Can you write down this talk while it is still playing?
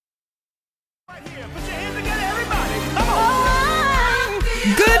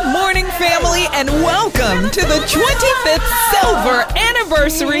Good morning, family, and welcome to the 25th Silver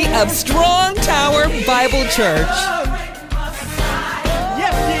Anniversary of Strong Tower Bible Church.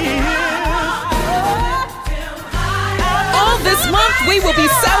 All this month, we will be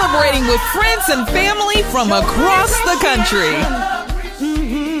celebrating with friends and family from across the country.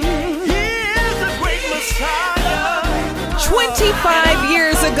 25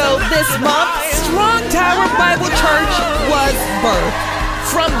 years ago this month, Strong Tower Bible Church was birthed.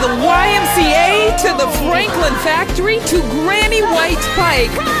 From the YMCA to the Franklin Factory to Granny White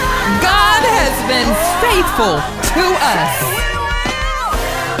Pike, God has been faithful to us.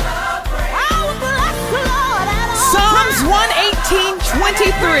 Psalms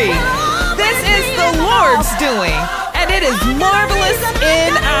 118:23. This is the Lord's doing, and it is marvelous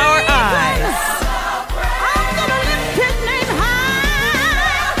in our eyes.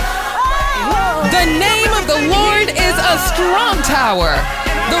 The name of the Lord is a strong tower.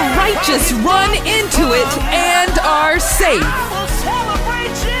 The righteous run into it and are safe.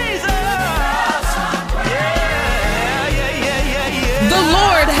 The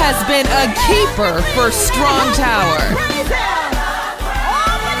Lord has been a keeper for Strong Tower.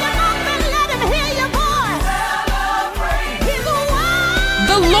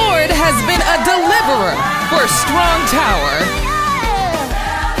 The Lord has been a deliverer for Strong Tower.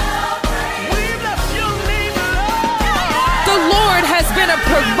 The Lord has been a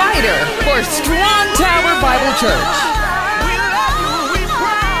provider for Strong Tower Bible Church.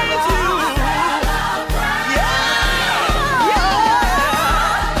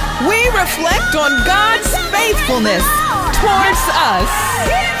 We reflect on God's faithfulness towards us.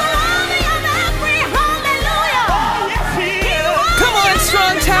 Come on,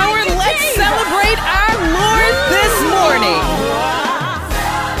 Strong Tower, let's celebrate our Lord this morning.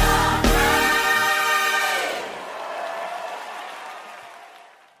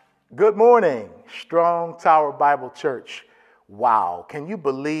 Good morning, Strong Tower Bible Church. Wow, can you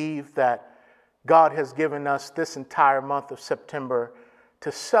believe that God has given us this entire month of September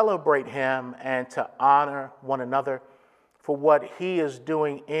to celebrate Him and to honor one another for what He is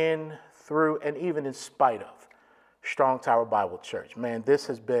doing in, through, and even in spite of Strong Tower Bible Church. Man, this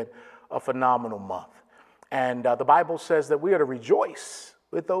has been a phenomenal month. And the Bible says that we are to rejoice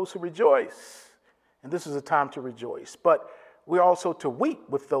with those who rejoice. And this is a time to rejoice. But we're also to weep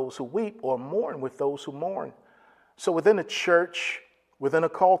with those who weep, or mourn with those who mourn. So within a church, within a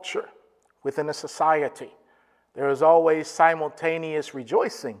culture, within a society, there is always simultaneous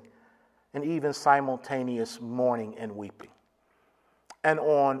rejoicing and even simultaneous mourning and weeping. And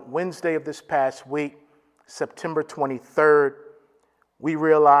on Wednesday of this past week, September 23rd, we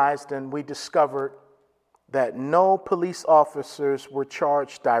realized and we discovered that no police officers were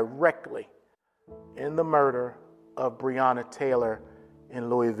charged directly in the murder of Breonna Taylor in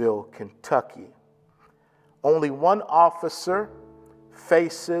Louisville, Kentucky. Only one officer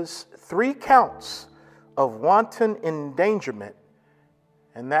faces 3 counts of wanton endangerment,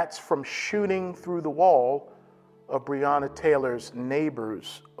 and that's from shooting through the wall of Breonna Taylor's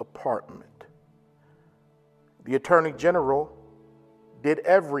neighbor's apartment. The Attorney General did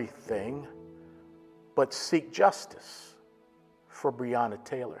everything but seek justice for Breonna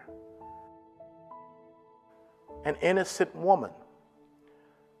Taylor, an innocent woman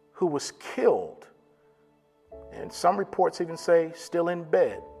who was killed, and some reports even say still in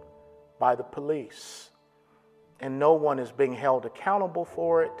bed, by the police. And no one is being held accountable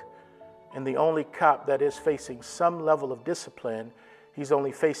for it. And the only cop that is facing some level of discipline, he's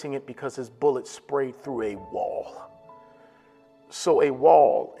only facing it because his bullet sprayed through a wall. So a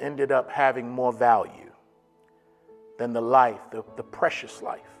wall ended up having more value than the life, the precious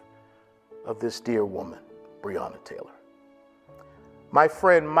life of this dear woman, Breonna Taylor. My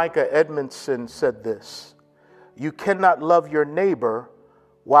friend Micah Edmondson said this: "You cannot love your neighbor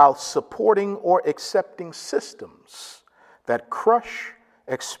while supporting or accepting systems that crush,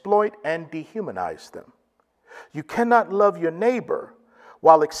 exploit, and dehumanize them. You cannot love your neighbor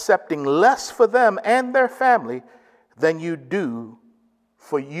while accepting less for them and their family than you do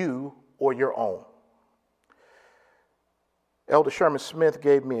for you or your own." Elder Sherman Smith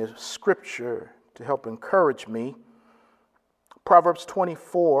gave me a scripture to help encourage me. Proverbs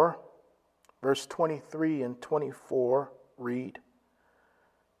 24, verse 23 and 24 read,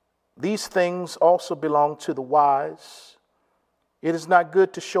 "These things also belong to the wise. It is not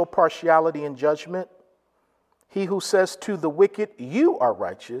good to show partiality in judgment. He who says to the wicked, 'You are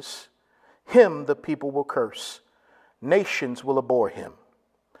righteous,' him the people will curse. Nations will abhor him.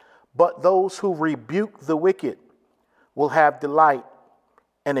 But those who rebuke the wicked will have delight,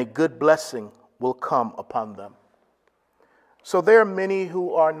 and a good blessing will come upon them. So there are many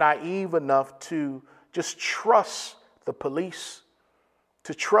who are naive enough to just trust the police,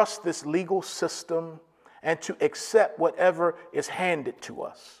 to trust this legal system, and to accept whatever is handed to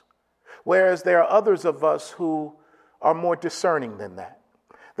us. Whereas there are others of us who are more discerning than that.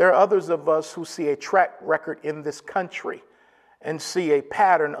 There are others of us who see a track record in this country and see a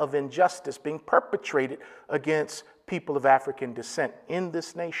pattern of injustice being perpetrated against people of African descent in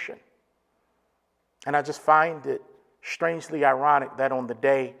this nation. And I just find it strangely ironic that on the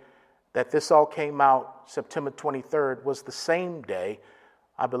day that this all came out, September 23rd, was the same day,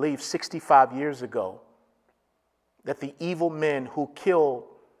 I believe 65 years ago, that the evil men who killed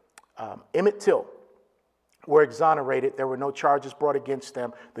Emmett Till were exonerated. There were no charges brought against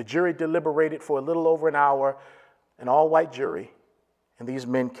them. The jury deliberated for a little over an hour, an all-white jury, and these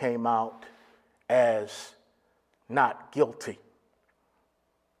men came out as not guilty.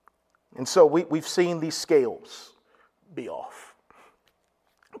 And so we've seen these scales be off.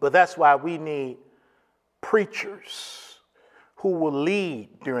 But that's why we need preachers who will lead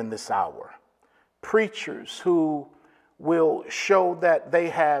during this hour. Preachers who will show that they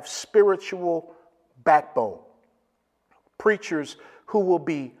have spiritual backbone. Preachers who will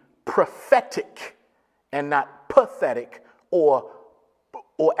be prophetic and not pathetic or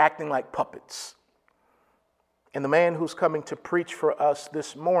acting like puppets. And the man who's coming to preach for us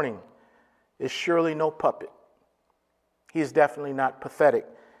this morning is surely no puppet. He is definitely not pathetic.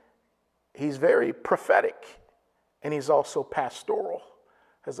 He's very prophetic, and he's also pastoral,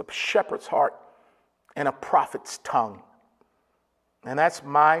 has a shepherd's heart and a prophet's tongue. And that's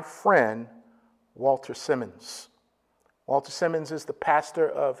my friend, Walter Simmons. Walter Simmons is the pastor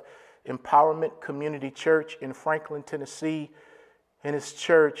of Empowerment Community Church in Franklin, Tennessee, and his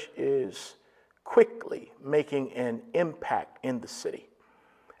church is quickly making an impact in the city.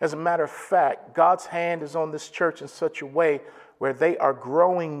 As a matter of fact, God's hand is on this church in such a way where they are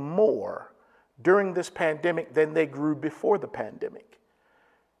growing more during this pandemic than they grew before the pandemic.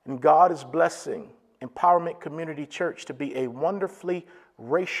 And God is blessing Empowerment Community Church to be a wonderfully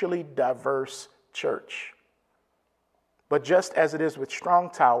racially diverse church. But just as it is with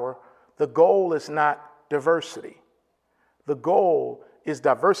Strong Tower, the goal is not diversity. The goal is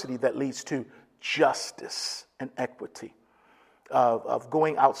diversity that leads to justice and equity, of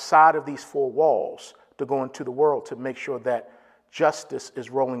going outside of these four walls to go into the world to make sure that justice is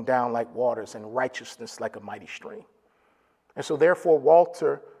rolling down like waters and righteousness like a mighty stream. And so therefore,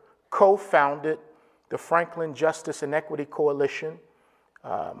 Walter co-founded the Franklin Justice and Equity Coalition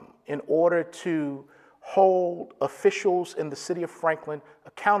in order to hold officials in the city of Franklin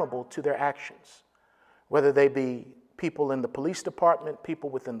accountable to their actions, whether they be people in the police department, people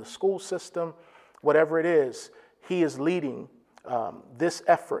within the school system, whatever it is. He is leading this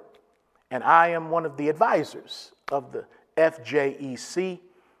effort, and I am one of the advisors of the FJEC,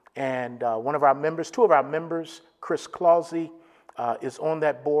 and one of our members, two of our members, Chris Clausey, is on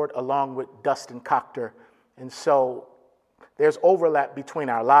that board along with Dustin Cochter. And so there's overlap between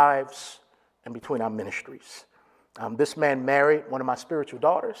our lives and between our ministries. This man married one of my spiritual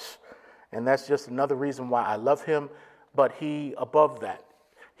daughters, and that's just another reason why I love him. But he, above that,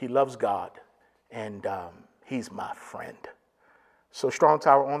 he loves God, and he's my friend. So Strong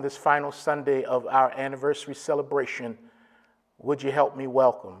Tower, on this final Sunday of our anniversary celebration, would you help me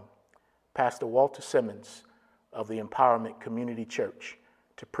welcome Pastor Walter Simmons of the Empowerment Community Church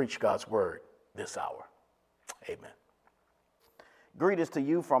to preach God's word this hour. Amen. Greetings to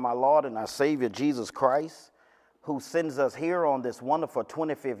you from our Lord and our Savior, Jesus Christ, who sends us here on this wonderful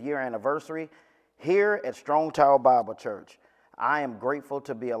 25th year anniversary here at Strong Tower Bible Church. I am grateful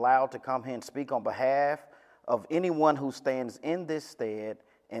to be allowed to come here and speak on behalf of anyone who stands in this stead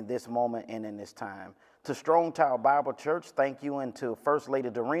in this moment and in this time. To Strong Tower Bible Church, thank you, and to First Lady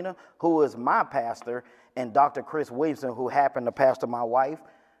Dorena, who is my pastor, and Dr. Chris Williamson, who happened to pastor my wife,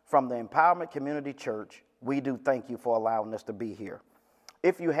 from the Empowerment Community Church, we do thank you for allowing us to be here.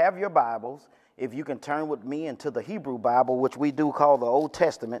 If you have your Bibles, if you can turn with me into the Hebrew Bible, which we do call the Old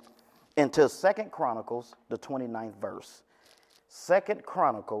Testament, into 2 Chronicles, the 29th verse. 2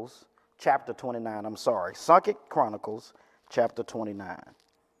 Chronicles, chapter 29, 2 Chronicles, chapter 29.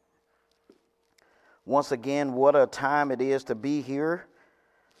 Once again, what a time it is to be here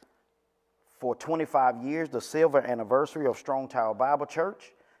for 25 years, the silver anniversary of Strong Tower Bible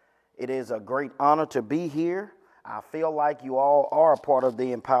Church. It is a great honor to be here. I feel like you all are a part of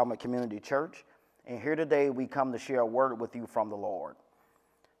the Empowerment Community Church. And here today we come to share a word with you from the Lord.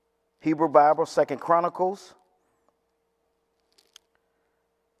 Hebrew Bible, 2 Chronicles,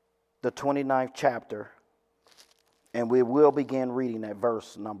 the 29th chapter. And we will begin reading at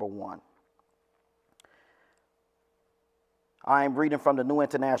verse number 1. I am reading from the New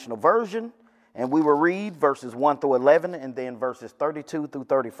International Version, and we will read verses 1 through 11 and then verses 32 through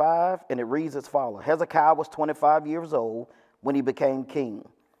 35, and it reads as follows. Hezekiah was 25 years old when he became king,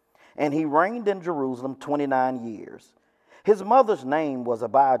 and he reigned in Jerusalem 29 years. His mother's name was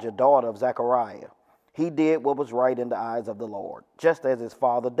Abijah, daughter of Zechariah. He did what was right in the eyes of the Lord, just as his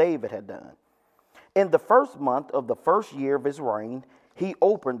father David had done. In the first month of the first year of his reign, he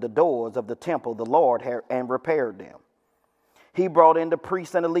opened the doors of the temple of the Lord and repaired them. He brought in the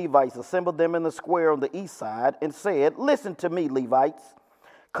priests and the Levites, assembled them in the square on the east side, and said, "Listen to me, Levites.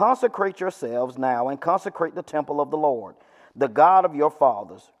 Consecrate yourselves now and consecrate the temple of the Lord, the God of your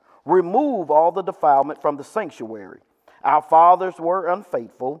fathers. Remove all the defilement from the sanctuary. Our fathers were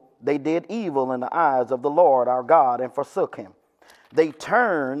unfaithful. They did evil in the eyes of the Lord our God and forsook him. They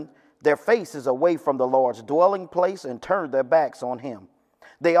turned their faces away from the Lord's dwelling place and turned their backs on him.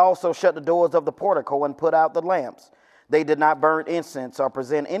 They also shut the doors of the portico and put out the lamps. They did not burn incense or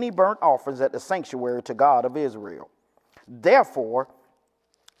present any burnt offerings at the sanctuary to God of Israel. Therefore,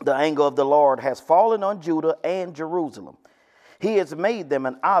 the anger of the Lord has fallen on Judah and Jerusalem. He has made them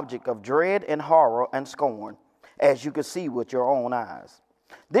an object of dread and horror and scorn, as you can see with your own eyes.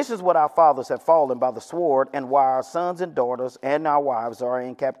 This is what our fathers have fallen by the sword, and why our sons and daughters and our wives are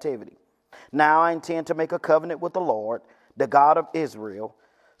in captivity. Now I intend to make a covenant with the Lord, the God of Israel,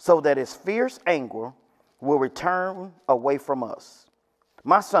 so that his fierce anger will return away from us.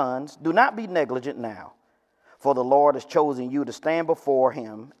 My sons, do not be negligent now, for the Lord has chosen you to stand before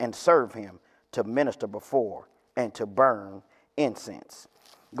him and serve him, to minister before and to burn incense."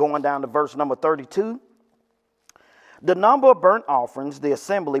 Going down to verse number 32. The number of burnt offerings the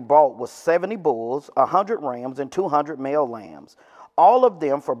assembly brought was 70 bulls, 100 rams, and 200 male lambs, all of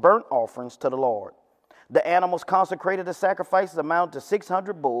them for burnt offerings to the Lord. The animals consecrated as sacrifices amounted to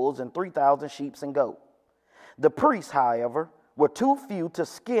 600 bulls and 3,000 sheep and goats. The priests, however, were too few to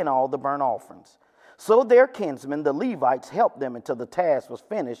skin all the burnt offerings. So their kinsmen, the Levites, helped them until the task was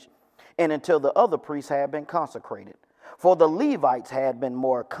finished and until the other priests had been consecrated. For the Levites had been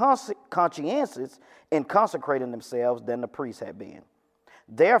more conscientious in consecrating themselves than the priests had been.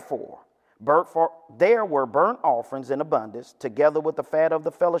 Therefore, there were burnt offerings in abundance, together with the fat of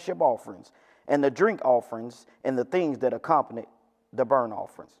the fellowship offerings, and the drink offerings, and the things that accompanied the burnt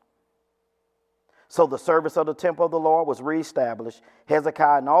offerings. So the service of the temple of the Lord was reestablished.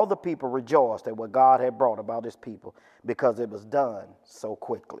 Hezekiah and all the people rejoiced at what God had brought about his people, because it was done so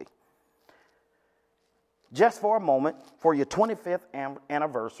quickly. Just for a moment, for your 25th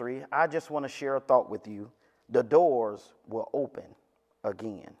anniversary, I just want to share a thought with you. The doors will open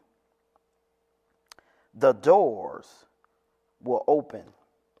again. The doors will open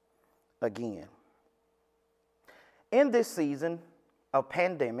again. In this season of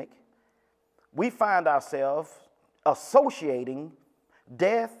pandemic, we find ourselves associating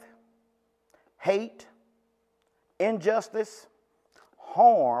death, hate, injustice,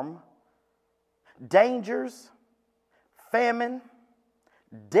 harm, dangers, famine,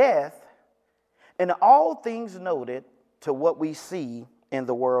 death, and all things noted to what we see in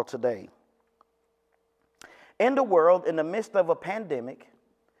the world today. In the world, in the midst of a pandemic,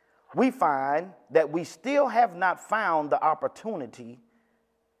 we find that we still have not found the opportunity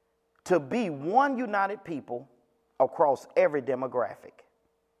to be one united people across every demographic.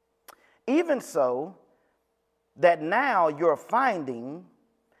 Even so, that now you're finding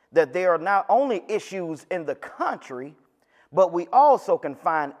that there are not only issues in the country, but we also can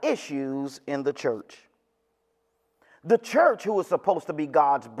find issues in the church. The church, who is supposed to be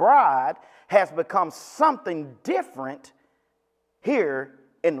God's bride, has become something different here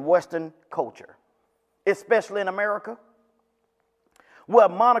in Western culture, especially in America, where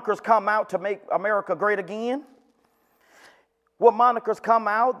monikers come out to make America great again, where monikers come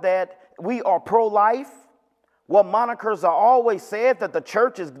out that we are pro-life, where monikers are always said that the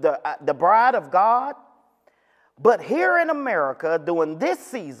church is the bride of God. But here in America, during this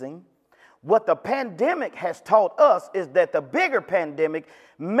season, what the pandemic has taught us is that the bigger pandemic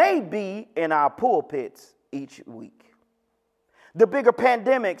may be in our pulpits each week. The bigger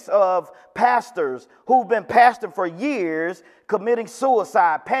pandemics of pastors who've been pastoring for years committing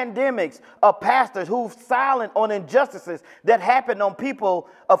suicide. Pandemics of pastors who've silent on injustices that happen on people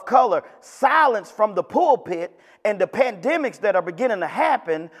of color. Silence from the pulpit, and the pandemics that are beginning to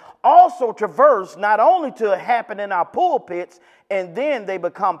happen also traverse not only to happen in our pulpits, and then they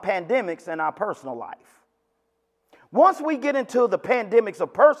become pandemics in our personal life. Once we get into the pandemics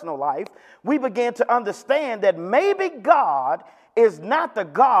of personal life, we begin to understand that maybe God is not the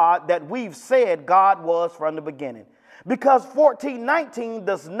God that we've said God was from the beginning. Because 1419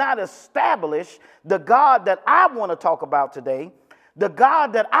 does not establish the God that I want to talk about today. The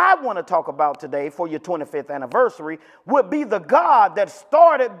God that I want to talk about today for your 25th anniversary would be the God that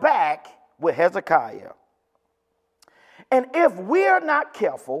started back with Hezekiah. And if we're not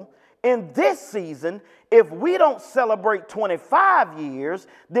careful in this season, if we don't celebrate 25 years,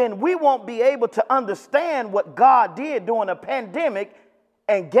 then we won't be able to understand what God did during a pandemic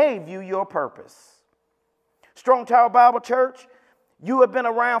and gave you your purpose. Strong Tower Bible Church, you have been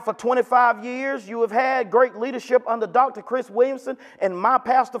around for 25 years. You have had great leadership under Dr. Chris Williamson and my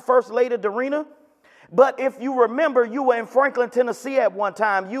pastor, First Lady Darina. But if you remember, you were in Franklin, Tennessee at one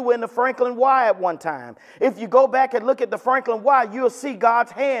time. You were in the Franklin Y at one time. If you go back and look at the Franklin Y, you'll see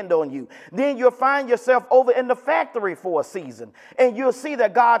God's hand on you. Then you'll find yourself over in the factory for a season, and you'll see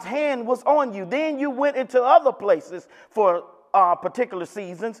that God's hand was on you. Then you went into other places for particular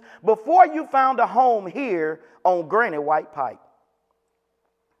seasons before you found a home here on Granny White Pike.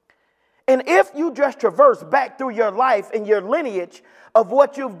 And if you just traverse back through your life and your lineage of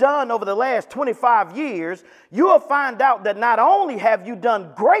what you've done over the last 25 years, you will find out that not only have you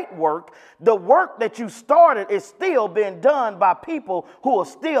done great work, the work that you started is still being done by people who are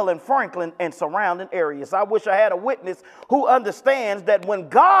still in Franklin and surrounding areas. I wish I had a witness who understands that when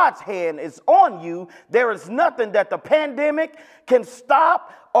God's hand is on you, there is nothing that the pandemic can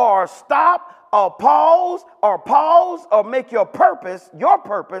stop or pause or make your purpose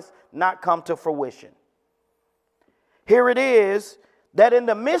not come to fruition. Here it is that in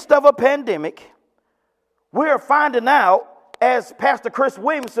the midst of a pandemic, we're finding out, as Pastor Chris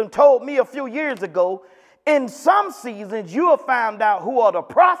Williamson told me a few years ago, in some seasons you will find out who are the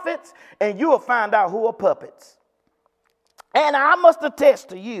prophets and you will find out who are puppets. And I must attest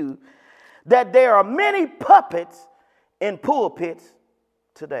to you that there are many puppets in pulpits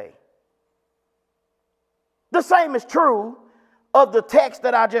today. The same is true of the text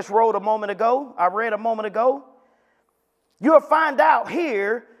that I just read a moment ago. You'll find out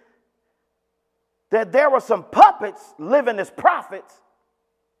here that there were some puppets living as prophets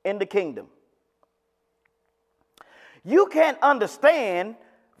in the kingdom. You can't understand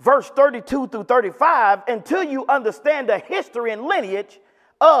verse 32 through 35 until you understand the history and lineage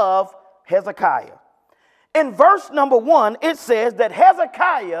of Hezekiah. In verse number 1, it says that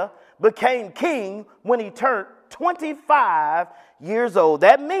Hezekiah became king when he turned 25 years old.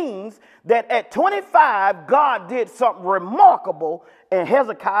 That means that at 25, God did something remarkable in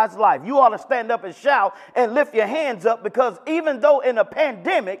Hezekiah's life. You ought to stand up and shout and lift your hands up, because even though in a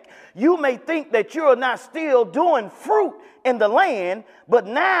pandemic, you may think that you're not still doing fruit in the land, but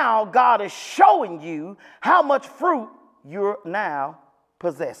now God is showing you how much fruit you're now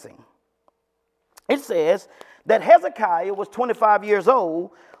possessing. It says that Hezekiah was 25 years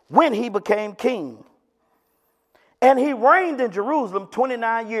old when he became king. And he reigned in Jerusalem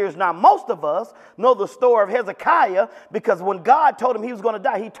 29 years. Now, most of us know the story of Hezekiah because when God told him he was going to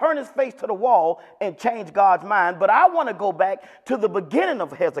die, he turned his face to the wall and changed God's mind. But I want to go back to the beginning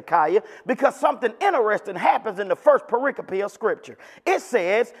of Hezekiah because something interesting happens in the first pericope of Scripture. It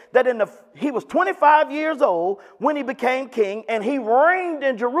says that he was 25 years old when he became king, and he reigned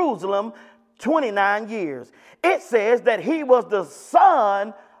in Jerusalem 29 years. It says that he was the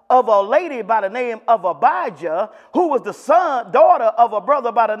son of a lady by the name of Abijah, who was the daughter of a brother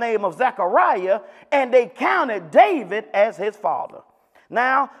by the name of Zechariah, and they counted David as his father.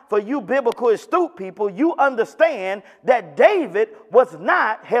 Now, for you biblical astute people, you understand that David was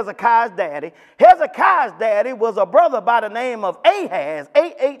not Hezekiah's daddy. Hezekiah's daddy was a brother by the name of Ahaz,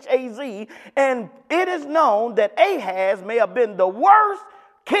 A-H-A-Z, and it is known that Ahaz may have been the worst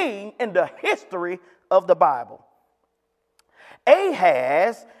king in the history of the Bible.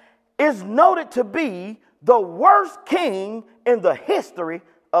 Ahaz is noted to be the worst king in the history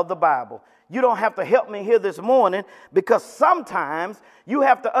of the Bible. You don't have to help me here this morning, because sometimes you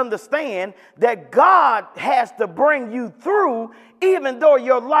have to understand that God has to bring you through even though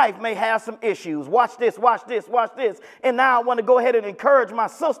your life may have some issues. Watch this, watch this, watch this. And now I want to go ahead and encourage my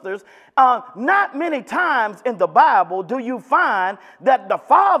sisters. Not many times in the Bible do you find that the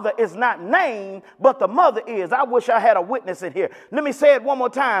father is not named, but the mother is. I wish I had a witness in here. Let me say it one more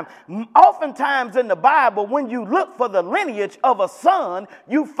time. Oftentimes in the Bible, when you look for the lineage of a son,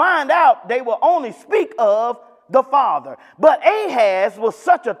 you find out they will only speak of the father. But Ahaz was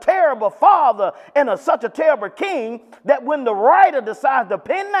such a terrible father and such a terrible king that when the writer decides to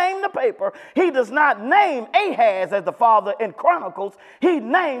pen name the paper, he does not name Ahaz as the father in Chronicles. He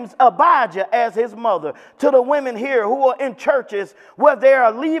names Abijah as his mother. To the women here who are in churches where they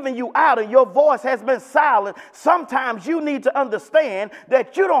are leaving you out and your voice has been silent, sometimes you need to understand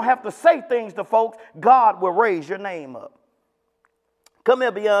that you don't have to say things to folks. God will raise your name up. Come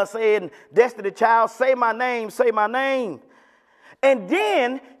here, Beyonce and Destiny Child, say my name, say my name. And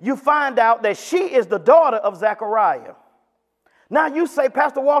then you find out that she is the daughter of Zechariah. Now you say,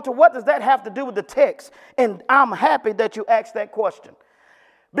 Pastor Walter, what does that have to do with the text? And I'm happy that you asked that question.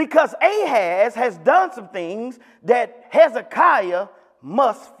 Because Ahaz has done some things that Hezekiah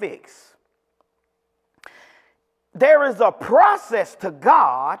must fix. There is a process to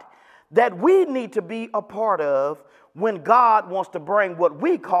God that we need to be a part of when God wants to bring what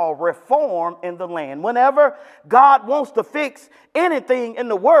we call reform in the land. Whenever God wants to fix anything in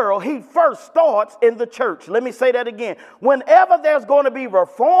the world, he first starts in the church. Let me say that again. Whenever there's going to be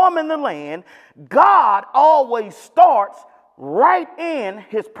reform in the land, God always starts right in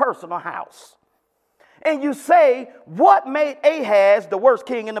his personal house. And you say, what made Ahaz the worst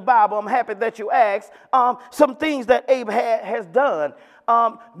king in the Bible? I'm happy that you asked. Some things that Ahaz has done.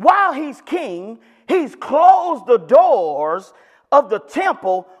 While he's king, he's closed the doors of the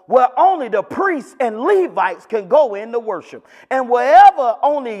temple where only the priests and Levites can go in to worship. And wherever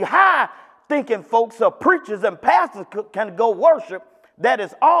only high-thinking folks or preachers and pastors can go worship, that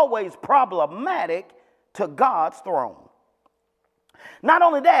is always problematic to God's throne. Not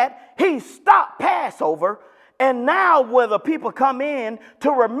only that, he stopped Passover, and now where the people come in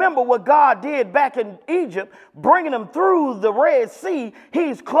to remember what God did back in Egypt, bringing them through the Red Sea,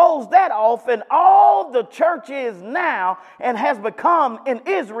 he's closed that off, and all the church is now and has become in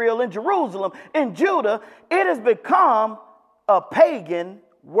Israel, in Jerusalem, in Judah, it has become a pagan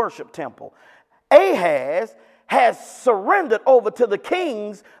worship temple. Ahaz has surrendered over to the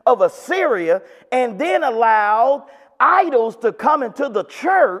kings of Assyria and then allowed idols to come into the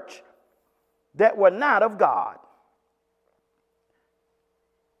church that were not of God.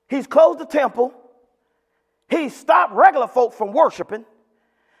 He's closed the temple. He's stopped regular folk from worshiping.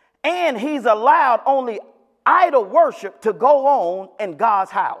 And he's allowed only idol worship to go on in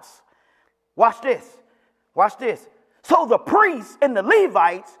God's house. Watch this. Watch this. So the priests and the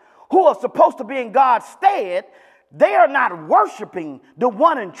Levites who are supposed to be in God's stead, they are not worshiping the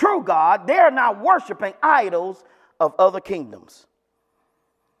one and true God. They are not worshiping idols of other kingdoms.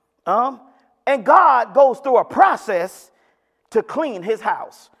 And God goes through a process to clean his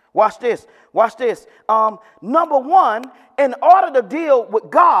house. Watch this. Watch this. Number one, in order to deal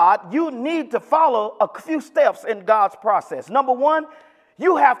with God, you need to follow a few steps in God's process. Number one,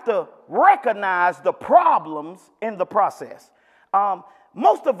 you have to recognize the problems in the process.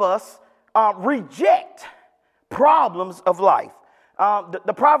 Most of us reject problems of life.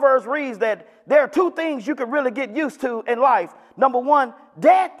 The Proverbs reads that there are two things you can really get used to in life. Number one,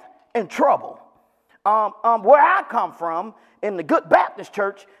 death and trouble. Where I come from, in the Good Baptist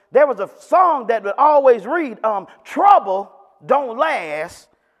Church, there was a song that would always read, trouble don't last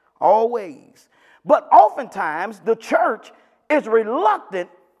always. But oftentimes, the church is reluctant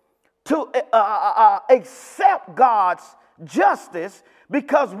to accept God's justice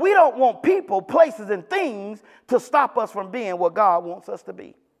because we don't want people, places, and things to stop us from being what God wants us to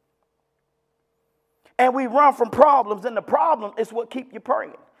be. And we run from problems, and the problem is what keeps you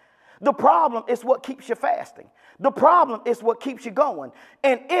praying. The problem is what keeps you fasting. The problem is what keeps you going.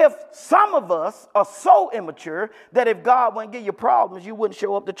 And if some of us are so immature that if God wouldn't give you problems, you wouldn't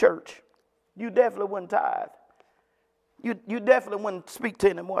show up to church. You definitely wouldn't tithe. You definitely wouldn't speak to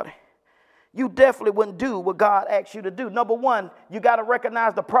anybody. You definitely wouldn't do what God asked you to do. Number one, you got to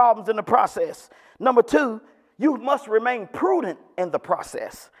recognize the problems in the process. Number two, you must remain prudent in the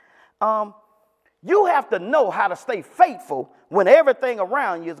process. You have to know how to stay faithful when everything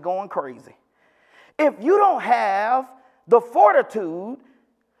around you is going crazy. If you don't have the fortitude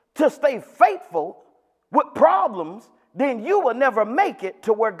to stay faithful with problems, then you will never make it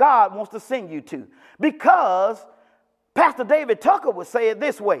to where God wants to send you to. Because Pastor David Tucker would say it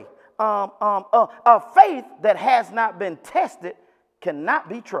this way, a faith that has not been tested cannot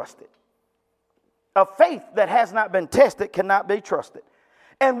be trusted. A faith that has not been tested cannot be trusted.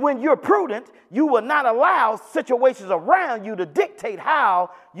 And when you're prudent, you will not allow situations around you to dictate how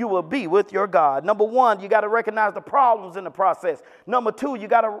you will be with your God. Number one, you got to recognize the problems in the process. Number two, you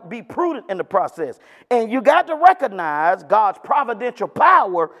got to be prudent in the process. And you got to recognize God's providential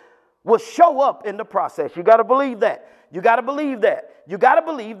power will show up in the process. You got to believe that. You got to believe that. You got to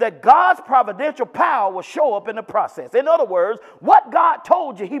believe that God's providential power will show up in the process. In other words, what God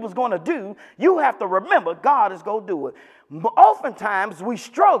told you he was going to do, you have to remember God is going to do it. Oftentimes we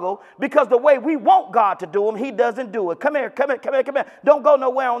struggle because the way we want God to do them, he doesn't do it. Come here. Don't go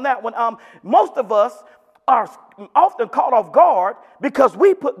nowhere on that one. Most of us are often caught off guard because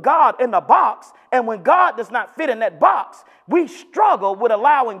we put God in a box, and when God does not fit in that box, we struggle with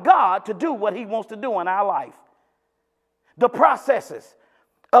allowing God to do what he wants to do in our life. The processes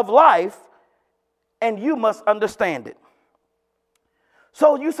of life, and you must understand it.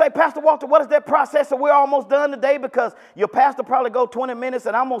 So you say, Pastor Walter, what is that process? And we're almost done today because your pastor probably go 20 minutes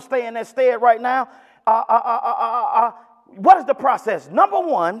and I'm going to stay in that stead right now. What is the process? Number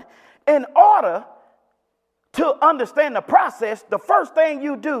one, in order to understand the process, the first thing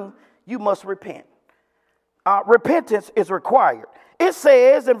you do, you must repent. Repentance is required. It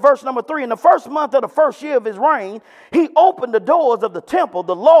says in verse number 3, in the first month of the first year of his reign, he opened the doors of the temple,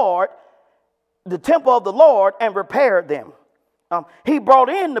 the temple of the Lord, and repaired them. He brought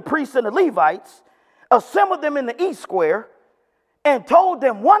in the priests and the Levites, assembled them in the east square, and told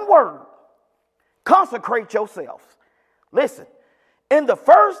them one word: consecrate yourselves. Listen, in the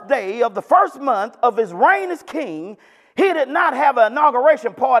first day of the first month of his reign as king, he did not have an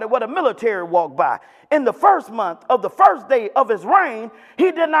inauguration party where the military walked by. In the first month of the first day of his reign,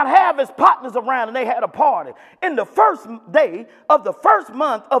 he did not have his partners around and they had a party. In the first day of the first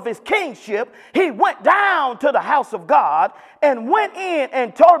month of his kingship, he went down to the house of God and went in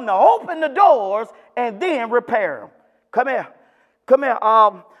and told them to open the doors and then repair them. Come here.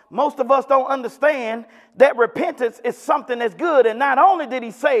 Most of us don't understand that repentance is something that's good. And not only did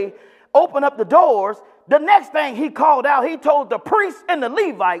he say, open up the doors, the next thing he called out, he told the priests and the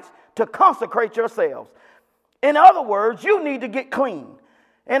Levites to consecrate yourselves. In other words, you need to get clean.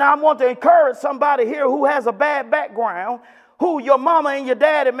 And I want to encourage somebody here who has a bad background, who your mama and your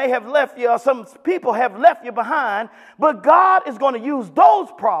daddy may have left you, or some people have left you behind, but God is going to use those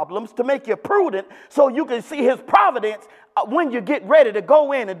problems to make you prudent so you can see his providence when you get ready to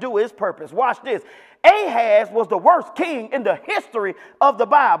go in and do his purpose. Watch this. Ahaz was the worst king in the history of the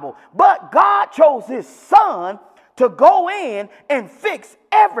Bible, but God chose his son to go in and fix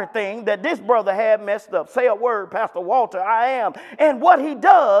everything that this brother had messed up. Say a word, Pastor Walter, I am. And what he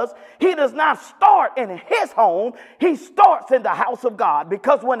does not start in his home. He starts in the house of God,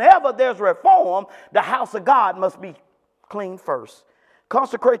 because whenever there's reform, the house of God must be clean first.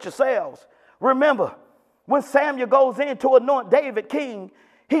 Consecrate yourselves. Remember, when Samuel goes in to anoint David king,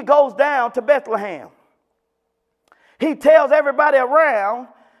 he goes down to Bethlehem. He tells everybody around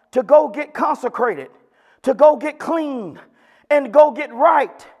to go get consecrated, to go get clean, and go get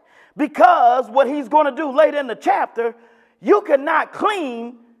right. Because what he's going to do later in the chapter, you cannot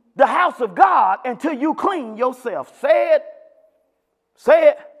clean the house of God until you clean yourself. Say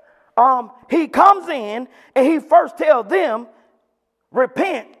it. He comes in and he first tells them,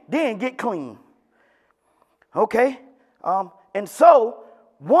 repent, then get clean. Okay? And so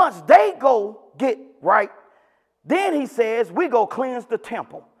once they go get right, then he says, we go cleanse the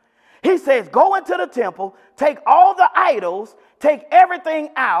temple. He says, go into the temple, take all the idols, take everything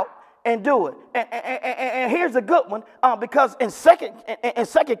out, and do it. And here's a good one, because in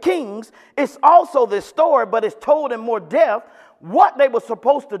Second Kings, it's also this story, but it's told in more depth what they were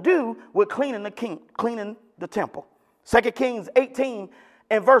supposed to do with cleaning the temple. 2 Kings 18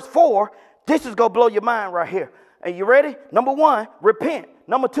 and verse 4, this is going to blow your mind right here. Are you ready? Number 1, repent.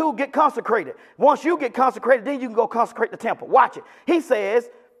 Number 2, get consecrated. Once you get consecrated, then you can go consecrate the temple. Watch it. He says,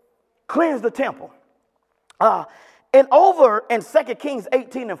 cleanse the temple. And over in 2 Kings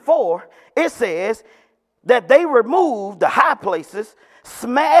 18 and 4, it says that they removed the high places,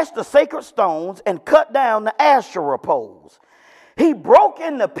 smashed the sacred stones, and cut down the Asherah poles. He broke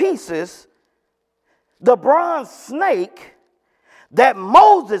into pieces the bronze snake that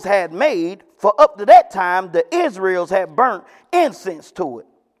Moses had made, for up to that time the Israelites had burnt incense to it.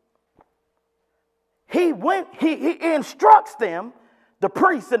 He instructs them, the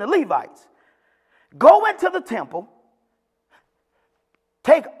priests and the Levites, go into the temple,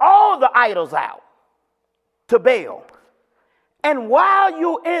 take all the idols out to Baal. And while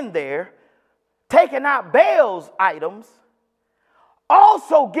you're in there taking out Baal's items,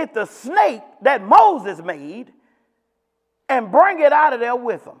 also get the snake that Moses made and bring it out of there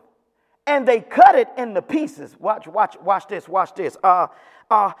with them. And they cut it into pieces. Watch this.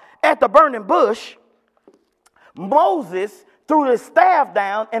 At the burning bush, Moses threw his staff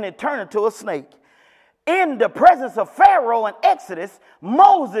down and it turned into a snake. In the presence of Pharaoh in Exodus,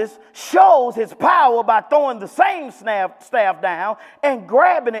 Moses shows his power by throwing the same staff down and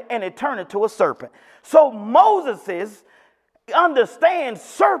grabbing it, and it turned into a serpent. So Moses understands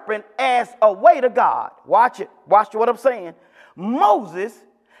serpent as a way to God. Watch it. Watch what I'm saying. Moses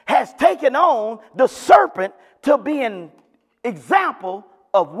has taken on the serpent to be an example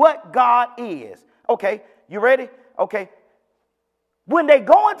of what God is. Okay, you ready? Okay. When they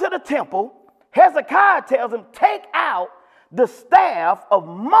go into the temple, Hezekiah tells them, take out the staff of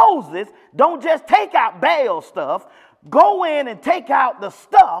Moses. Don't just take out Baal stuff. Go in and take out the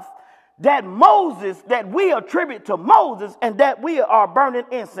stuff that Moses, that we attribute to Moses and that we are burning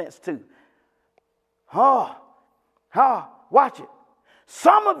incense to. Watch it.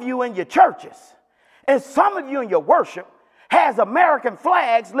 Some of you in your churches and some of you in your worship has American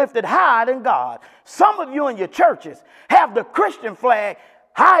flags lifted higher than God. Some of you in your churches have the Christian flag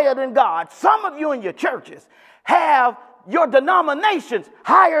higher than God. Some of you in your churches have your denominations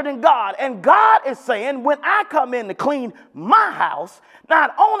higher than God. And God is saying, when I come in to clean my house,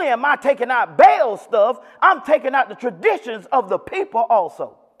 not only am I taking out Baal stuff, I'm taking out the traditions of the people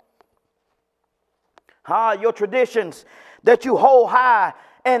also. Your traditions that you hold high.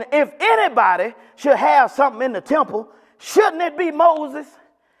 And if anybody should have something in the temple, shouldn't it be Moses?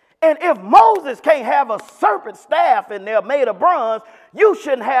 And if Moses can't have a serpent staff in there made of bronze, you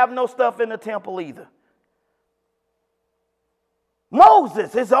shouldn't have no stuff in the temple either.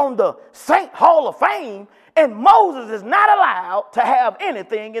 Moses is on the Saint Hall of Fame, and Moses is not allowed to have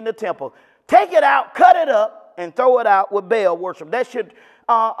anything in the temple. Take it out, cut it up, and throw it out with Baal worship. That should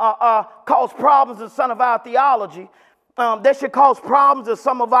cause problems in some of our theology. That should cause problems in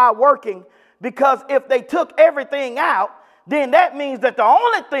some of our working, because if they took everything out, then that means that the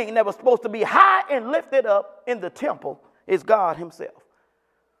only thing that was supposed to be high and lifted up in the temple is God himself.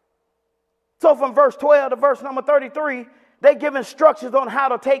 So from verse 12 to verse number 33, they give instructions on how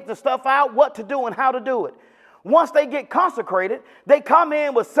to take the stuff out, what to do, and how to do it. Once they get consecrated, they come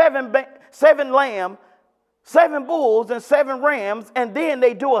in with seven lambs, 7 bulls, and 7 rams, and then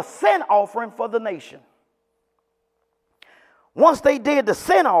they do a sin offering for the nation. Once they did the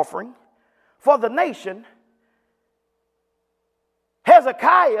sin offering for the nation,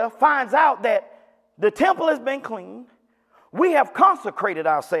 Hezekiah finds out that the temple has been cleaned, we have consecrated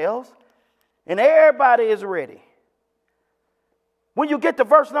ourselves, and everybody is ready. When you get to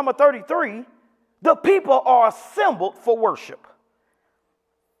verse number 33, the people are assembled for worship.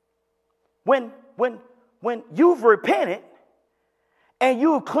 When you've repented and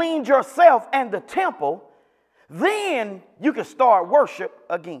you've cleaned yourself and the temple, then you can start worship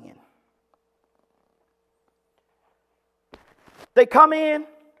again. They come in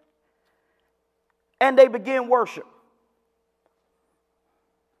and they begin worship.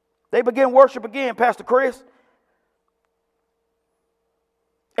 They begin worship again, Pastor Chris.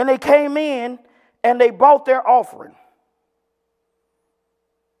 And they came in and they brought their offering.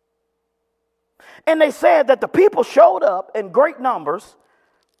 And they said that the people showed up in great numbers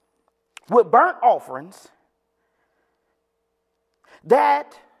with burnt offerings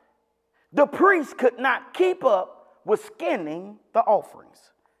that the priest could not keep up with skinning the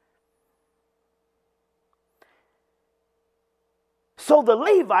offerings. So the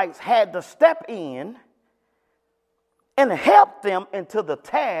Levites had to step in and help them until the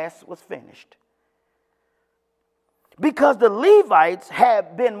task was finished. Because the Levites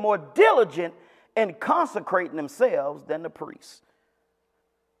had been more diligent in consecrating themselves than the priests.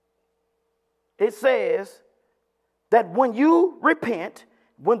 It says that when you repent,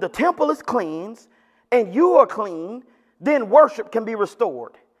 when the temple is cleansed and you are clean, then worship can be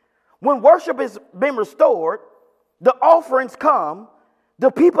restored. When worship has been restored, the offerings come, the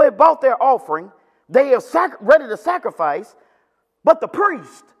people have bought their offering, they are ready to sacrifice, but the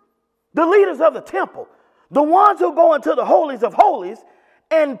priest, the leaders of the temple, the ones who go into the holies of holies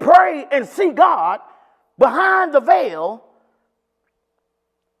and pray and see God behind the veil,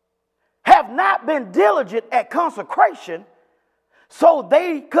 have not been diligent at consecration, so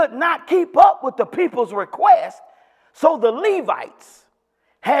they could not keep up with the people's request, so the Levites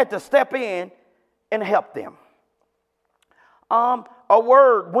had to step in and help them. A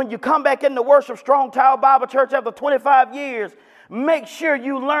word, when you come back into worship, Strong Tower Bible Church, after 25 years, make sure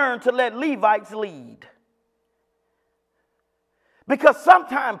you learn to let Levites lead. Because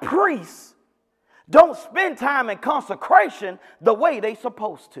sometimes priests don't spend time in consecration the way they're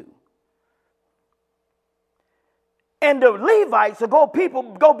supposed to. And the Levites will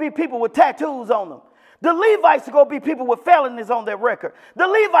go be people with tattoos on them. The Levites are going to be people with felonies on their record. The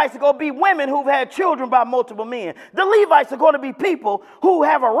Levites are going to be women who've had children by multiple men. The Levites are going to be people who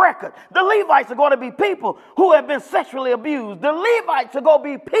have a record. The Levites are going to be people who have been sexually abused. The Levites are going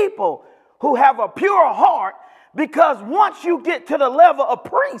to be people who have a pure heart, because once you get to the level of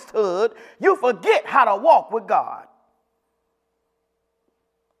priesthood, you forget how to walk with God.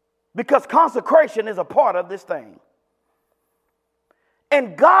 Because consecration is a part of this thing.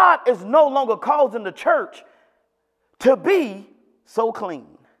 And God is no longer causing the church to be so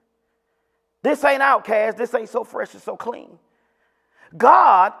clean. This ain't outcast. This ain't so fresh and so clean.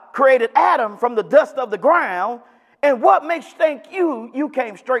 God created Adam from the dust of the ground. And what makes you think you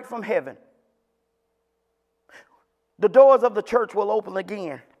came straight from heaven? The doors of the church will open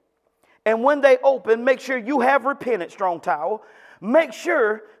again. And when they open, make sure you have repented, Strong Tower. Make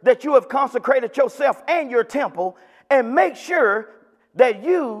sure that you have consecrated yourself and your temple. And make sure that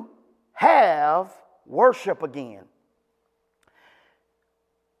you have worship again.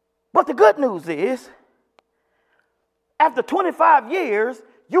 But the good news is, after 25 years,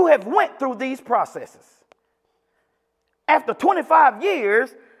 you have went through these processes. After 25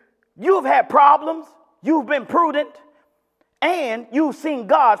 years, you've had problems, you've been prudent, and you've seen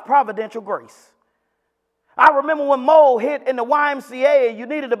God's providential grace. I remember when mold hit in the YMCA and you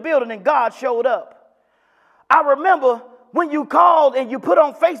needed a building and God showed up. I remember when you called and you put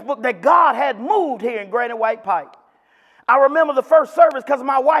on Facebook that God had moved here in Granite White Pike. I remember the first service because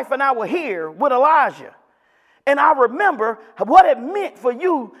my wife and I were here with Elijah. And I remember what it meant for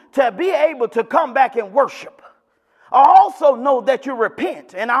you to be able to come back and worship. I also know that you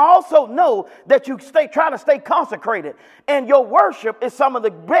repent. And I also know that you try to stay consecrated. And your worship is some of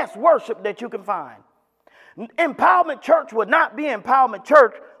the best worship that you can find. Empowerment Church would not be Empowerment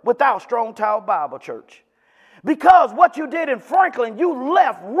Church without Strong Tower Bible Church. Because what you did in Franklin, you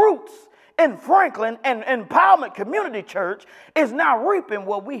left roots in Franklin, and Empowerment Community Church is now reaping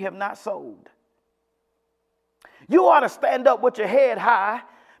what we have not sowed. You ought to stand up with your head high,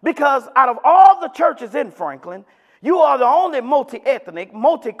 because out of all the churches in Franklin, you are the only multi-ethnic,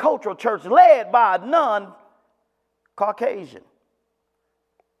 multicultural church led by a non-Caucasian.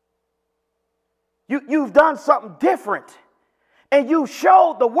 You've done something different. And you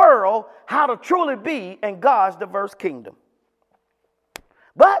showed the world how to truly be in God's diverse kingdom.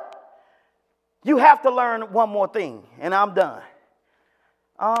 But you have to learn one more thing, and I'm done.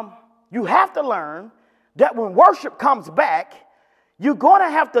 You have to learn that when worship comes back, you're going to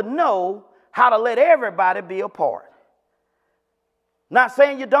have to know how to let everybody be a part. Not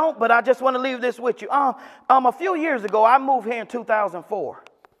saying you don't, but I just want to leave this with you. A few years ago, I moved here in 2004.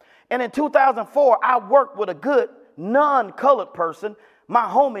 And in 2004, I worked with a good non-colored person, my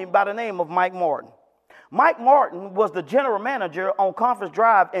homie by the name of Mike Martin. Mike Martin was the general manager on Conference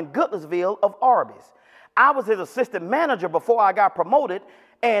Drive in Goodlettsville of Arby's. I was his assistant manager before I got promoted,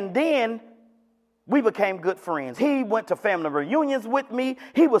 and then we became good friends. He went to family reunions with me.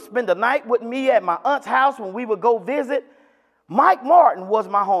 He would spend the night with me at my aunt's house when we would go visit. Mike Martin was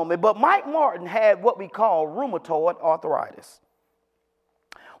my homie, but Mike Martin had what we call rheumatoid arthritis.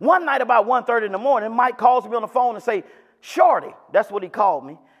 One night about 1:30 in the morning, Mike calls me on the phone and say, "Shorty," that's what he called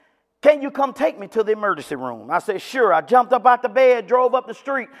me, "can you come take me to the emergency room?" I said, "Sure." I jumped up out the bed, drove up the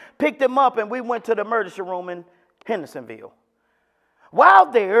street, picked him up, and we went to the emergency room in Hendersonville.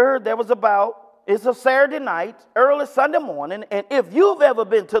 While there was it's a Saturday night, early Sunday morning, and if you've ever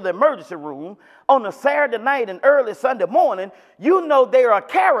been to the emergency room on a Saturday night and early Sunday morning, you know there are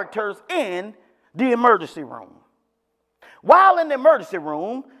characters in the emergency room. While in the emergency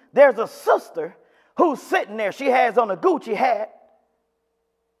room, there's a sister who's sitting there. She has on a Gucci hat,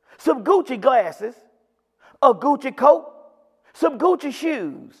 some Gucci glasses, a Gucci coat, some Gucci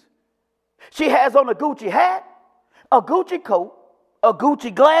shoes. She has on a Gucci hat, a Gucci coat, a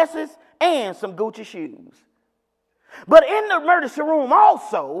Gucci glasses, and some Gucci shoes. But in the emergency room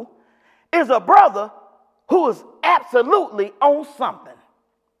also is a brother who is absolutely on something.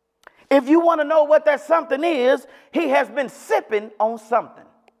 If you want to know what that something is, he has been sipping on something.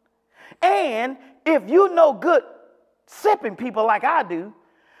 And if you know good sipping people like I do,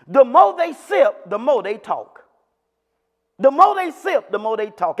 the more they sip, the more they talk. The more they sip, the more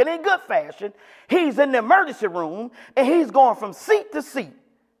they talk. And in good fashion, he's in the emergency room and he's going from seat to seat,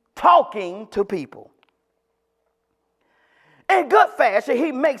 talking to people. In good fashion,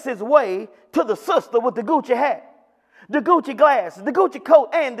 he makes his way to the sister with the Gucci hat, the Gucci glasses, the Gucci coat,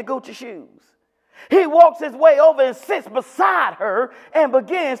 and the Gucci shoes. He walks his way over and sits beside her and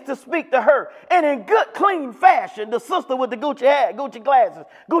begins to speak to her. And in good, clean fashion, the sister with the Gucci hat, Gucci glasses,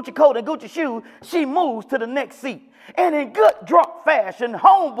 Gucci coat, and Gucci shoes, she moves to the next seat. And in good, drunk fashion,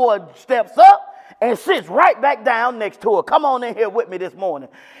 homeboy steps up and sits right back down next to her. Come on in here with me this morning.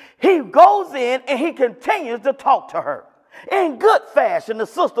 He goes in and he continues to talk to her. In good fashion, the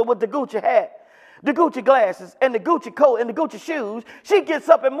sister with the Gucci hat, the Gucci glasses, and the Gucci coat, and the Gucci shoes, she gets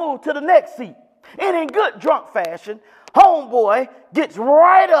up and moves to the next seat. And in good drunk fashion, homeboy gets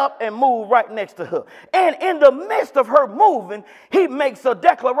right up and moves right next to her. And in the midst of her moving, he makes a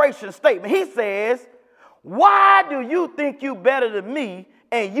declaration statement. He says, why do you think you better than me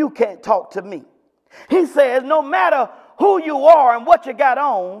and you can't talk to me? He says, no matter who you are and what you got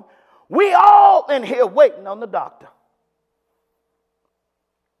on, we all in here waiting on the doctor.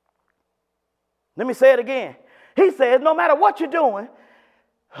 Let me say it again. He says, no matter what you're doing,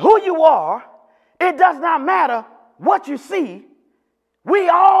 who you are, it does not matter what you see, we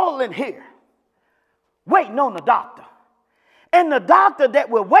all in here waiting on the doctor. And the doctor that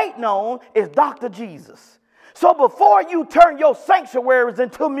we're waiting on is Dr. Jesus. So before you turn your sanctuaries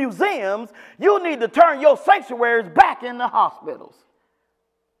into museums, you need to turn your sanctuaries back into hospitals.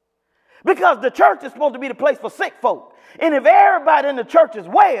 Because the church is supposed to be the place for sick folk. And if everybody in the church is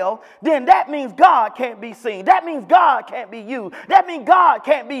well, then that means God can't be seen. That means God can't be you. That means God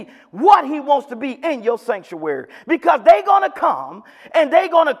can't be what he wants to be in your sanctuary. Because they're going to come, and they're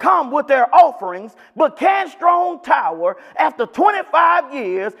going to come with their offerings, but can Strong Tower, after 25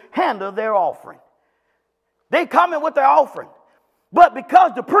 years, handle their offering? They coming with their offering. But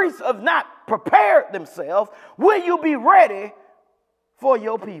because the priests have not prepared themselves, will you be ready for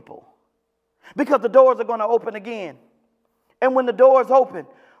your people? Because the doors are going to open again. And when the doors open,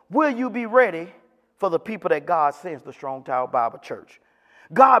 will you be ready for the people that God sends to Strong Tower Bible Church?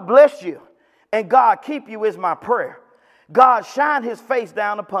 God bless you and God keep you is my prayer. God shine his face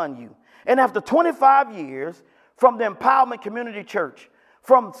down upon you. And after 25 years from the Empowerment Community Church,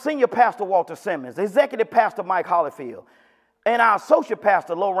 from Senior Pastor Walter Simmons, Executive Pastor Mike Hollifield, and our Associate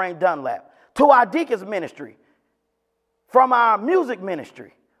Pastor Lorraine Dunlap, to our deacons ministry, from our music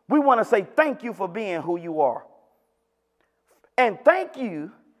ministry, we want to say thank you for being who you are. And thank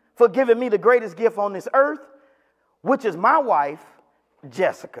you for giving me the greatest gift on this earth, which is my wife,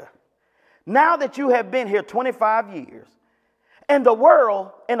 Jessica. Now that you have been here 25 years, and the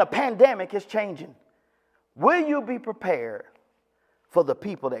world in a pandemic is changing, will you be prepared for the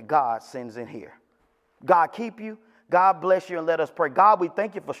people that God sends in here? God keep you. God bless you, and let us pray. God, we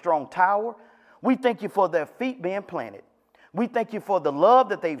thank you for Strong Tower. We thank you for their feet being planted. We thank you for the love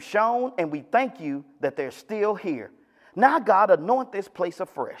that they've shown, and we thank you that they're still here. Now, God, anoint this place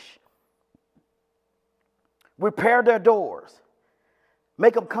afresh. Repair their doors.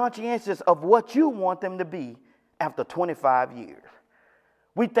 Make them conscientious of what you want them to be after 25 years.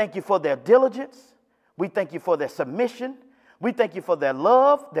 We thank you for their diligence. We thank you for their submission. We thank you for their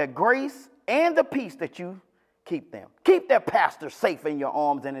love, their grace, and the peace that you keep them. Keep their pastor safe in your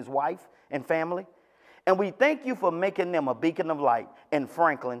arms and his wife and family. And we thank you for making them a beacon of light in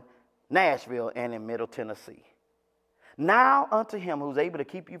Franklin, Nashville, and in Middle Tennessee. Now unto him who's able to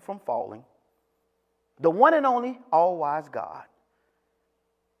keep you from falling, the one and only all-wise God,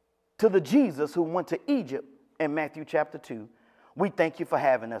 to the Jesus who went to Egypt in Matthew chapter 2, we thank you for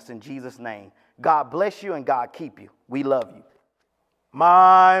having us in Jesus' name. God bless you and God keep you. We love you.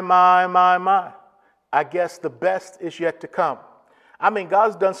 My. I guess the best is yet to come. I mean,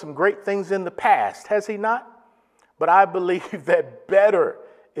 God's done some great things in the past, has he not? But I believe that better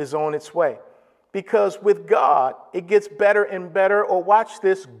is on its way. Because with God, it gets better and better, or watch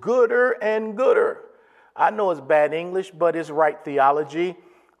this, gooder and gooder. I know it's bad English, but it's right theology.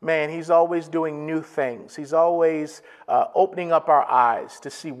 Man, he's always doing new things. He's always opening up our eyes to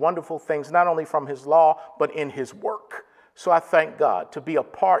see wonderful things, not only from his law, but in his work. So I thank God to be a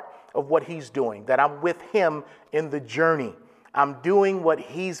part of what he's doing, that I'm with him in the journey. I'm doing what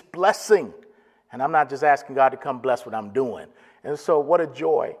he's blessing. And I'm not just asking God to come bless what I'm doing. And so what a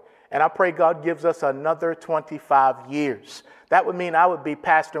joy. And I pray God gives us another 25 years. That would mean I would be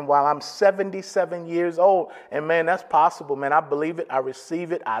pastoring while I'm 77 years old. And man, that's possible, man. I believe it. I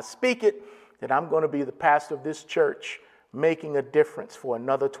receive it. I speak it. That I'm going to be the pastor of this church, making a difference for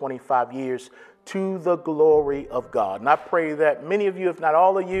another 25 years to the glory of God. And I pray that many of you, if not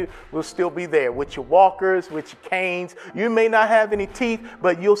all of you, will still be there with your walkers, with your canes. You may not have any teeth,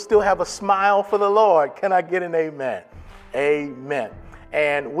 but you'll still have a smile for the Lord. Can I get an amen? Amen.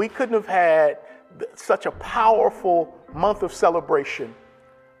 And we couldn't have had such a powerful month of celebration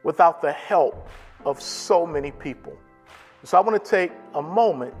without the help of so many people. So I want to take a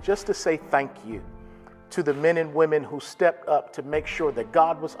moment just to say thank you to the men and women who stepped up to make sure that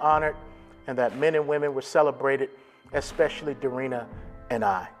God was honored and that men and women were celebrated, especially Dorena and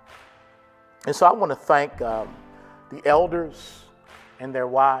I. And so I want to thank the elders and their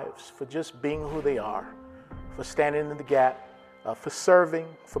wives for just being who they are, for standing in the gap, for serving,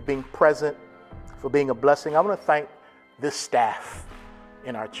 for being present, for being a blessing. I want to thank this staff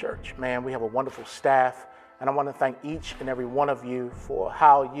in our church. Man, we have a wonderful staff, and I want to thank each and every one of you for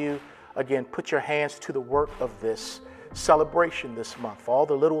how you, again, put your hands to the work of this celebration this month, for all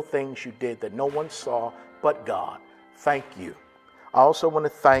the little things you did that no one saw but God. Thank you. I also want to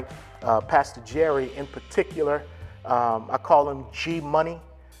thank Pastor Jerry in particular. I call him G Money.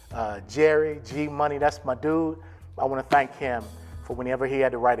 Jerry, G Money, that's my dude. I want to thank him for whenever he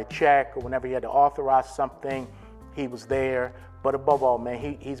had to write a check or whenever he had to authorize something, he was there. But above all,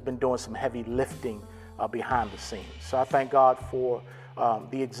 man, he's been doing some heavy lifting behind the scenes. So I thank God for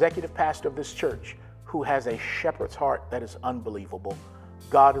the executive pastor of this church, who has a shepherd's heart that is unbelievable.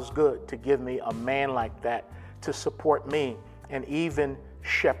 God is good to give me a man like that to support me and even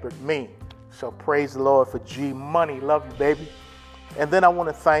shepherd me. So praise the Lord for G Money. Love you, baby. And then I want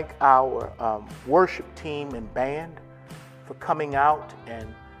to thank our worship team and band for coming out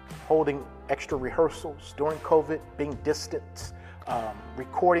and holding extra rehearsals during COVID, being distant,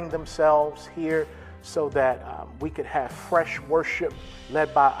 recording themselves here so that we could have fresh worship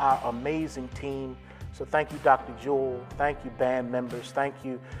led by our amazing team. So thank you, Dr. Jewel. Thank you, band members. Thank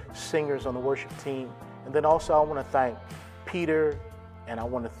you, singers on the worship team. And then also I want to thank Peter, and I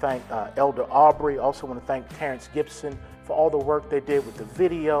want to thank Elder Aubrey. I also want to thank Terrence Gibson for all the work they did with the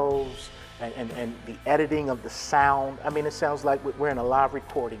videos and the editing of the sound. I mean, it sounds like we're in a live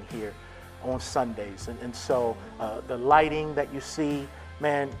recording here on Sundays. And so the lighting that you see,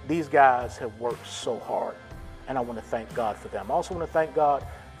 man, these guys have worked so hard, and I want to thank God for them. I also want to thank God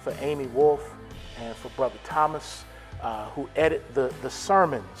for Amy Wolf and for Brother Thomas, who edit the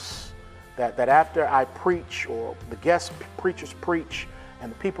sermons that after I preach or the guest preachers preach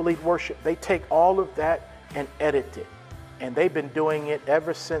and the people lead worship, they take all of that and edit it. And they've been doing it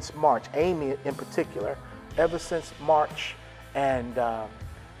ever since March. Amy in particular, ever since March. And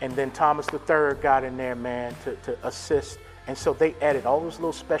then Thomas III got in there, man, to assist. And so they edit all those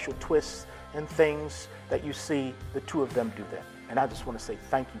little special twists and things that you see. The two of them do that. And I just want to say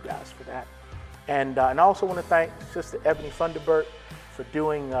thank you guys for that. And I also want to thank Sister Ebony Funderburk for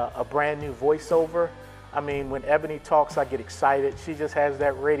doing a brand new voiceover. I mean, when Ebony talks, I get excited. She just has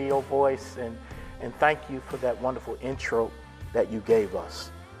that radio voice. And thank you for that wonderful intro that you gave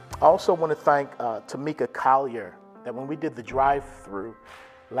us. I also want to thank Tamika Collier, that when we did the drive-through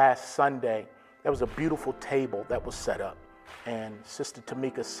last Sunday, there was a beautiful table that was set up. And Sister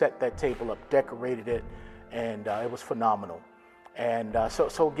Tamika set that table up, decorated it, and it was phenomenal. And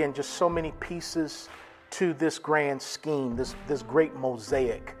so again, just so many pieces to this grand scheme, this great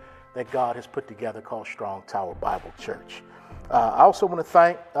mosaic that God has put together called Strong Tower Bible Church. I also want to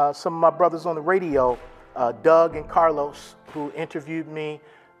thank some of my brothers on the radio, Doug and Carlos, who interviewed me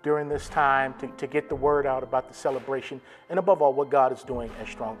during this time to get the word out about the celebration and above all what God is doing at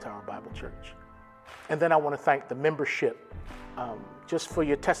Strong Tower Bible Church. And then I want to thank the membership just for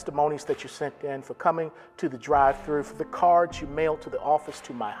your testimonies that you sent in, for coming to the drive-through, for the cards you mailed to the office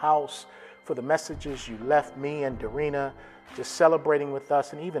to my house, for the messages you left me and Darina, just celebrating with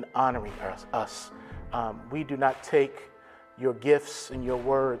us and even honoring us. We do not take your gifts and your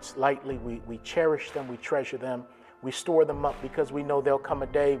words lightly. We cherish them, we treasure them, we store them up because we know there'll come a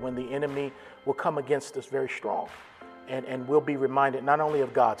day when the enemy will come against us very strong. And we'll be reminded not only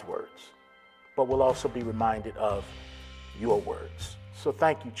of God's words, but we'll also be reminded of your words. So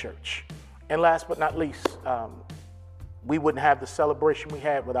thank you, church. And last but not least, we wouldn't have the celebration we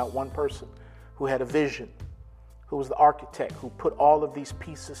had without one person who had a vision, who was the architect, who put all of these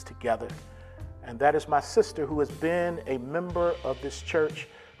pieces together. And that is my sister, who has been a member of this church,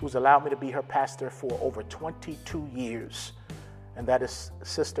 who's allowed me to be her pastor for over 22 years. And that is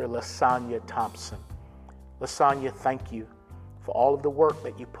Sister Lasagna Thompson. Lasagna, thank you for all of the work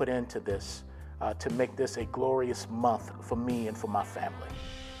that you put into this to make this a glorious month for me and for my family.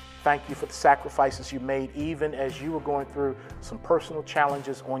 Thank you for the sacrifices you made, even as you were going through some personal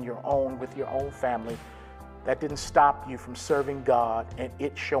challenges on your own with your own family. That didn't stop you from serving God and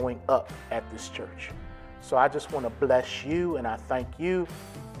it showing up at this church. So I just want to bless you and I thank you.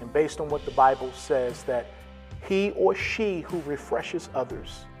 And based on what the Bible says, that he or she who refreshes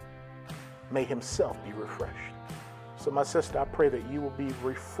others may himself be refreshed. So my sister, I pray that you will be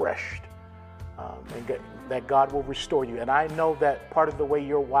refreshed and that God will restore you. And I know that part of the way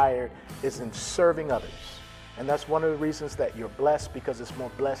you're wired is in serving others. And that's one of the reasons that you're blessed, because it's more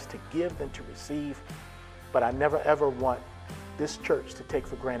blessed to give than to receive. But I never ever want this church to take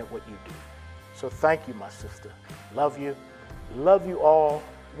for granted what you do. So thank you, my sister. Love you. Love you all.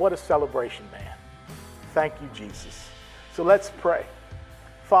 What a celebration, man. Thank you, Jesus. So let's pray.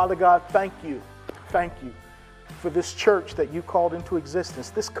 Father God, thank you for this church that you called into existence,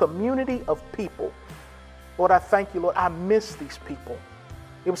 this community of people. Lord, I thank you, Lord. I miss these people.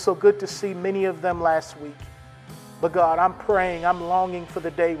 It was so good to see many of them last week. But God, I'm praying, I'm longing for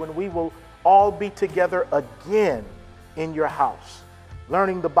the day when we will all be together again in your house,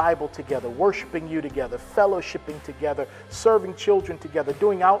 learning the Bible together, worshiping you together, fellowshipping together, serving children together,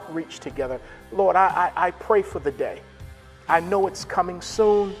 doing outreach together. Lord, I pray for the day. I know it's coming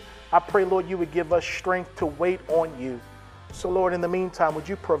soon. I pray, Lord, you would give us strength to wait on you. So, Lord, in the meantime, would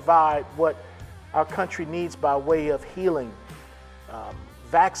you provide what our country needs by way of healing,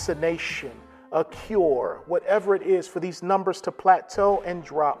 vaccination, a cure, whatever it is, for these numbers to plateau and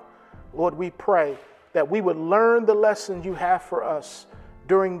drop. Lord, we pray that we would learn the lessons you have for us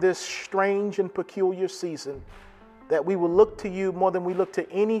during this strange and peculiar season, that we will look to you more than we look to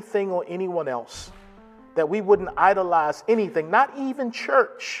anything or anyone else, that we wouldn't idolize anything, not even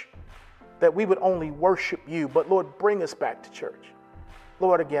church, that we would only worship you. But Lord, bring us back to church.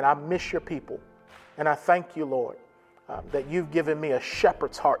 Lord, again, I miss your people, and I thank you, Lord, that you've given me a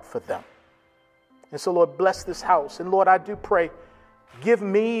shepherd's heart for them. And so, Lord, bless this house. And Lord, I do pray, give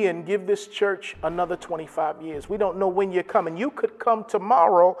me and give this church another 25 years. We don't know when you're coming. You could come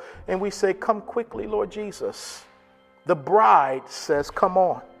tomorrow, and we say, come quickly, Lord Jesus. The bride says, come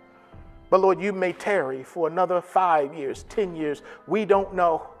on. But Lord, you may tarry for another 5 years, 10 years. We don't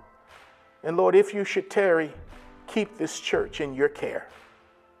know. And Lord, if you should tarry, keep this church in your care.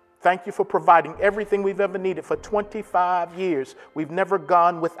 Thank you for providing everything we've ever needed for 25 years. We've never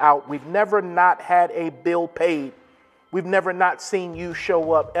gone without. We've never not had a bill paid. We've never not seen you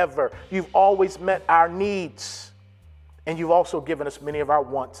show up ever. You've always met our needs. And you've also given us many of our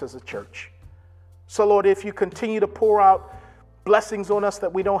wants as a church. So Lord, if you continue to pour out blessings on us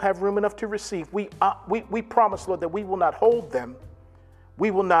that we don't have room enough to receive, we promise, Lord, that we will not hold them. We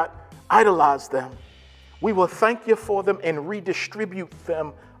will not idolize them. We will thank you for them and redistribute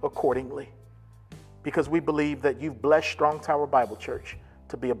them accordingly, because we believe that you've blessed Strong Tower Bible Church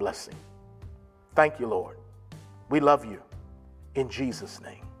to be a blessing. Thank you, Lord. We love you. In Jesus'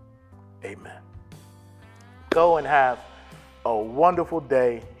 name, amen. Go and have a wonderful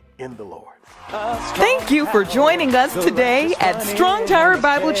day in the Lord. Thank you for joining us today at Strong Tower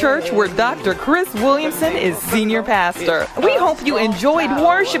Bible Church, where Dr. Chris Williamson is senior pastor. We hope you enjoyed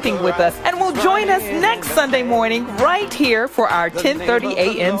worshiping with us and will join us next Sunday morning right here for our 10:30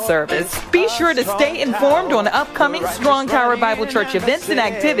 a.m. service. Be sure to stay informed on upcoming Strong Tower Bible Church events and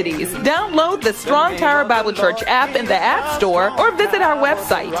activities. Download the Strong Tower Bible Church app in the App Store or visit our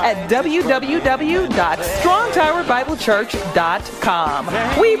website at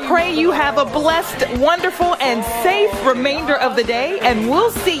www.strongtowerbiblechurch.com. We pray you have a blessed, wonderful, and safe remainder of the day, and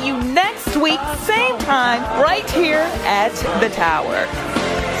we'll see you next week, same time, right here at the Tower.